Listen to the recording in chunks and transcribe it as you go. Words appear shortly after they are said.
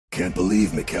can't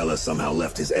believe Michela somehow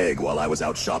left his egg while I was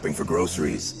out shopping for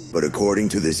groceries. But according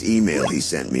to this email he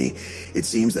sent me, it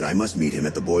seems that I must meet him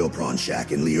at the Boil Prawn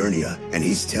Shack in Liurnia, and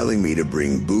he's telling me to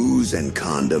bring booze and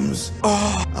condoms.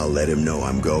 I'll let him know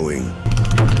I'm going.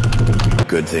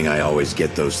 Good thing I always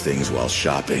get those things while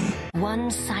shopping. One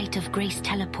sight of Grace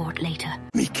teleport later.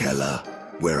 Michela,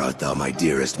 where art thou, my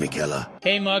dearest Michela?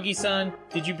 Hey, Moggy-san,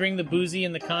 did you bring the boozy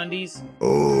and the condies?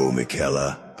 Oh,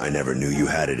 Michela, I never knew you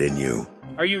had it in you.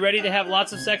 Are you ready to have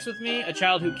lots of sex with me? A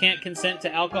child who can't consent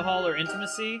to alcohol or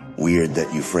intimacy? Weird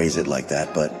that you phrase it like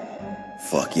that, but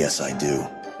fuck yes, I do.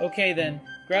 Okay then,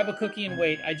 grab a cookie and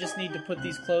wait. I just need to put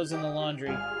these clothes in the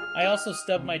laundry. I also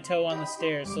stubbed my toe on the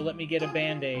stairs, so let me get a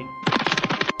Band-Aid.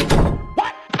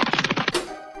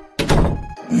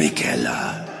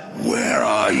 Michela, where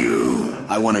are you?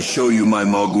 I want to show you my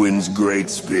Mohgwyn's great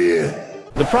spear.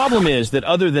 The problem is that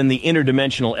other than the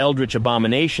interdimensional eldritch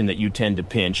abomination that you tend to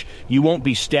pinch, you won't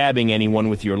be stabbing anyone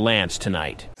with your lance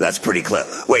tonight. That's pretty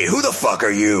clever. Wait, who the fuck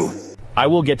are you? I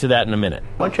will get to that in a minute.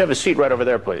 Why don't you have a seat right over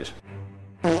there, please?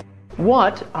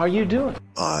 What are you doing?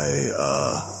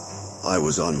 I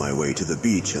was on my way to the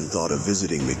beach and thought of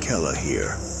visiting Michela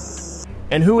here.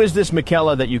 And who is this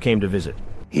Michela that you came to visit?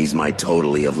 He's my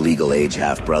totally of legal age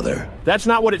half-brother. That's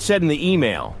not what it said in the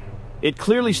email. It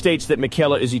clearly states that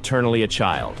Michela is eternally a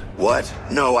child. What?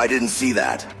 No, I didn't see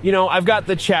that. You know, I've got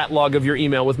the chat log of your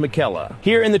email with Michela.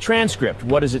 Here in the transcript,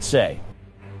 what does it say?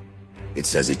 It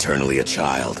says eternally a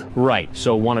child. Right,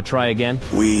 so want to try again?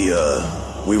 We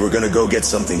were gonna go get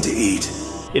something to eat.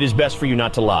 It is best for you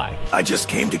not to lie. I just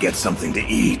came to get something to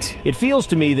eat. It feels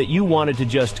to me that you wanted to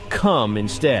just come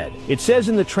instead. It says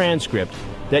in the transcript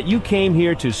that you came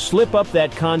here to slip up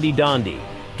that Condi Dondi,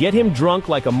 get him drunk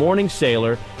like a morning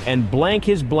sailor, and blank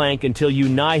his blank until you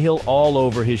nihil all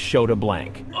over his Shota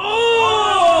blank.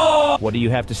 Oh! What do you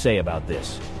have to say about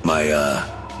this?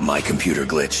 My computer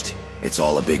glitched. It's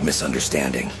all a big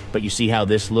misunderstanding. But you see how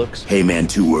this looks? Hey man,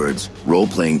 2 words.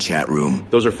 Role-playing chat room.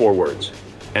 Those are 4 words.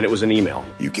 And it was an email.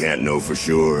 You can't know for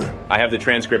sure. I have the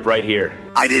transcript right here.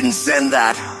 I didn't send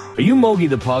that. Are you Mohg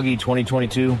the Poggy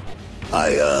 2022?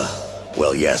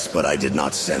 Well, yes, but I did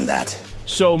not send that.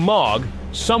 So, Mohg,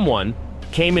 someone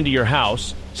came into your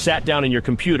house, sat down in your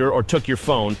computer or took your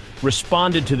phone,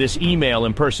 responded to this email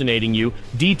impersonating you,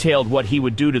 detailed what he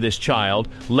would do to this child,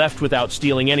 left without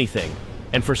stealing anything.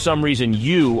 And for some reason,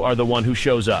 you are the one who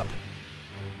shows up.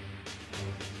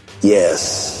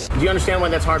 Yes. Do you understand why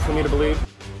that's hard for me to believe?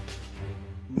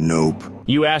 Nope.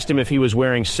 You asked him if he was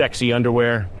wearing sexy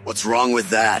underwear. What's wrong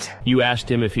with that? You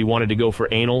asked him if he wanted to go for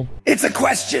anal. It's a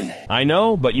question! I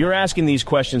know, but you're asking these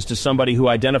questions to somebody who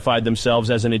identified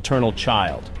themselves as an eternal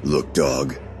child. Look,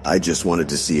 dog, I just wanted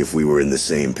to see if we were in the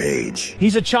same page.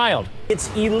 He's a child. It's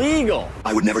illegal.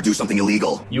 I would never do something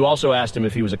illegal. You also asked him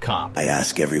if he was a cop. I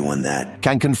ask everyone that.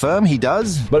 Can confirm he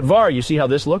does. But Var, you see how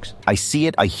this looks? I see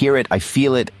it, I hear it, I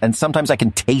feel it, and sometimes I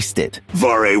can taste it.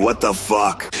 Vare, what the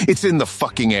fuck? It's in the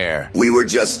fucking air. We were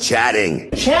just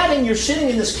chatting. Chatting? You're sitting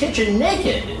in this kitchen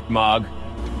naked. Mohg.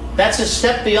 That's a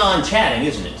step beyond chatting,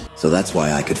 isn't it? So that's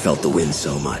why I could felt the wind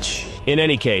so much. In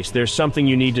any case, there's something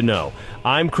you need to know.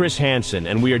 I'm Chris Hansen,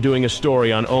 and we are doing a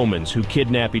story on omens who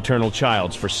kidnap eternal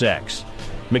childs for sex.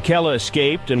 Michela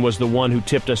escaped and was the one who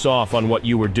tipped us off on what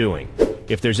you were doing.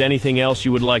 If there's anything else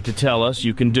you would like to tell us,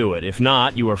 you can do it. If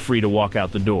not, you are free to walk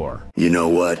out the door. You know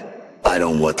what? I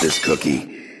don't want this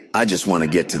cookie. I just want to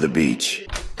get to the beach.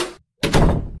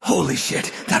 Holy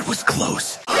shit, that was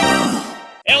close.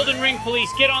 Elden Ring police,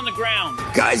 get on the ground!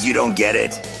 Guys, you don't get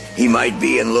it. He might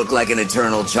be and look like an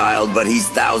eternal child, but he's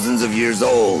thousands of years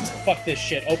old. Fuck this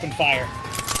shit, open fire.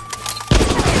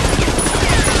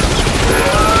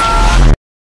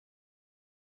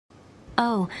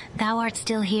 Oh, thou art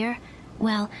still here?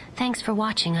 Well, thanks for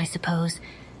watching, I suppose.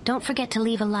 Don't forget to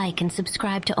leave a like and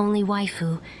subscribe to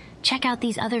OnlyWaifu. Check out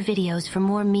these other videos for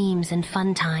more memes and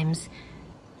fun times.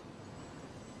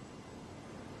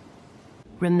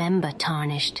 Remember,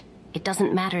 Tarnished, it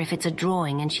doesn't matter if it's a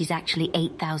drawing and she's actually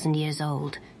 8,000 years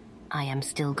old. I am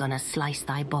still gonna slice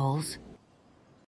thy balls.